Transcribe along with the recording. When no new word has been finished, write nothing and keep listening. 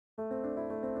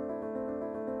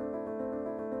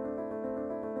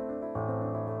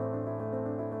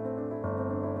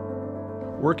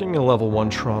Working in a level 1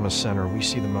 trauma center, we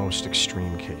see the most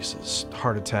extreme cases.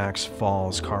 Heart attacks,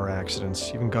 falls, car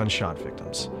accidents, even gunshot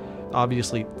victims.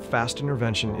 Obviously, fast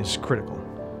intervention is critical.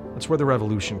 That's where the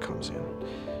Revolution comes in.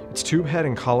 Its tube head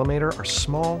and collimator are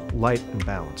small, light, and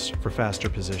balanced for faster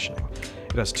positioning.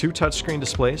 It has 2 touchscreen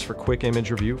displays for quick image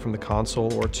review from the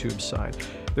console or tube side.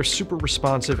 They're super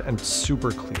responsive and super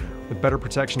clear, with better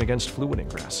protection against fluid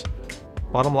ingress.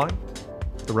 Bottom line,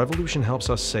 the Revolution helps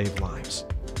us save lives.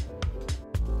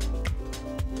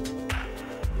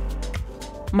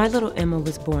 My little Emma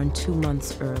was born 2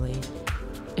 months early.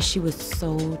 She was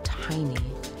so tiny,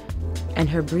 and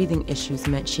her breathing issues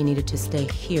meant she needed to stay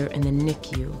here in the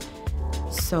NICU.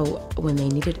 So when they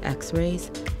needed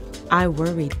x-rays, I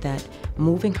worried that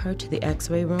moving her to the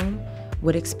x-ray room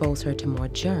would expose her to more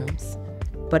germs.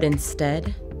 But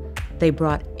instead, they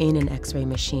brought in an x-ray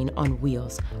machine on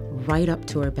wheels right up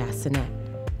to her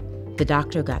bassinet. The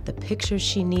doctor got the pictures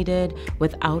she needed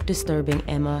without disturbing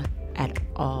Emma at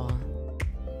all.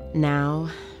 Now,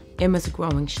 Emma's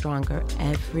growing stronger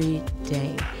every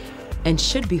day and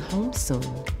should be home soon.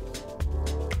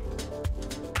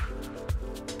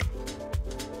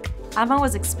 Emma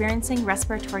was experiencing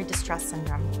respiratory distress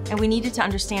syndrome, and we needed to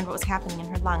understand what was happening in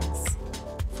her lungs.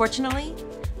 Fortunately,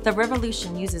 the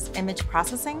Revolution uses image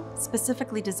processing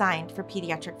specifically designed for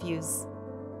pediatric views.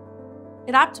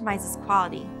 It optimizes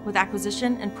quality with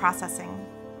acquisition and processing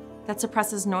that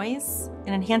suppresses noise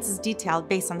and enhances detail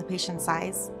based on the patient's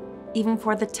size, even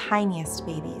for the tiniest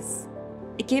babies.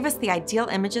 It gave us the ideal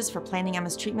images for planning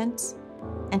Emma's treatment,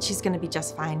 and she's going to be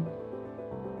just fine.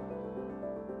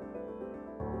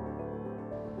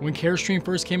 When Carestream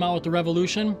first came out with the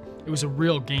Revolution, it was a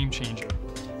real game changer.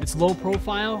 Its low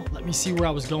profile let me see where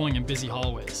I was going in busy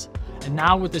hallways. And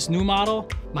now with this new model,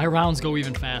 my rounds go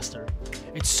even faster.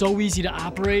 It's so easy to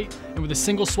operate, and with a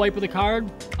single swipe of the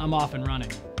card, I'm off and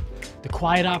running. The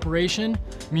quiet operation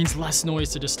means less noise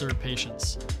to disturb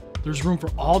patients. There's room for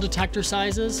all detector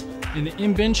sizes, and the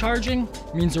in-bin charging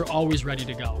means they're always ready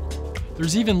to go.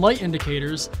 There's even light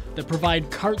indicators that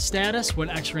provide cart status when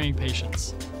x-raying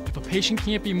patients. If a patient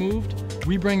can't be moved,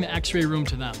 we bring the x-ray room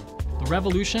to them. The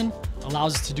Revolution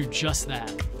allows us to do just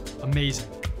that. Amazing.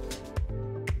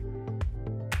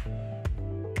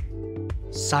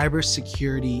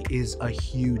 Cybersecurity is a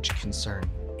huge concern,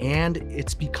 and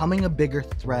it's becoming a bigger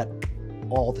threat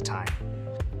all the time.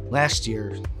 Last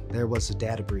year, there was a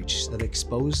data breach that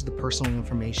exposed the personal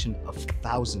information of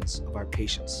thousands of our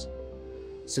patients.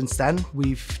 Since then,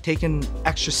 we've taken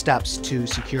extra steps to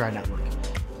secure our network,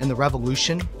 and the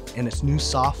Revolution and its new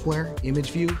software,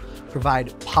 ImageView,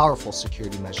 provide powerful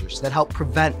security measures that help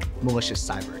prevent malicious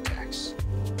cyber attacks.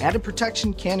 Added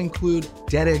protection can include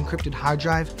data encrypted hard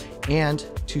drive and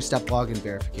 2-step login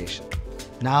verification.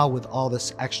 Now, with all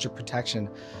this extra protection,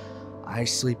 I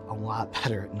sleep a lot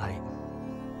better at night.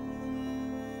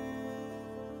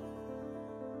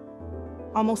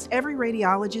 Almost every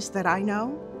radiologist that I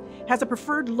know has a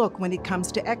preferred look when it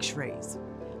comes to x-rays.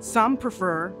 Some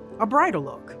prefer a brighter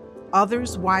look,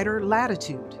 others wider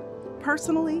latitude.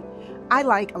 Personally, I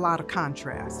like a lot of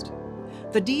contrast.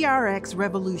 The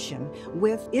DRX-Revolution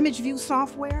with ImageView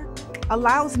software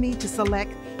allows me to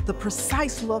select the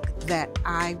precise look that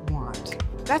I want.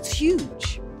 That's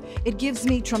huge. It gives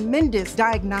me tremendous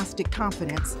diagnostic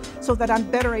confidence so that I'm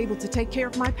better able to take care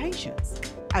of my patients.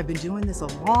 I've been doing this a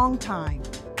long time,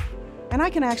 and I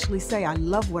can actually say I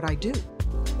love what I do.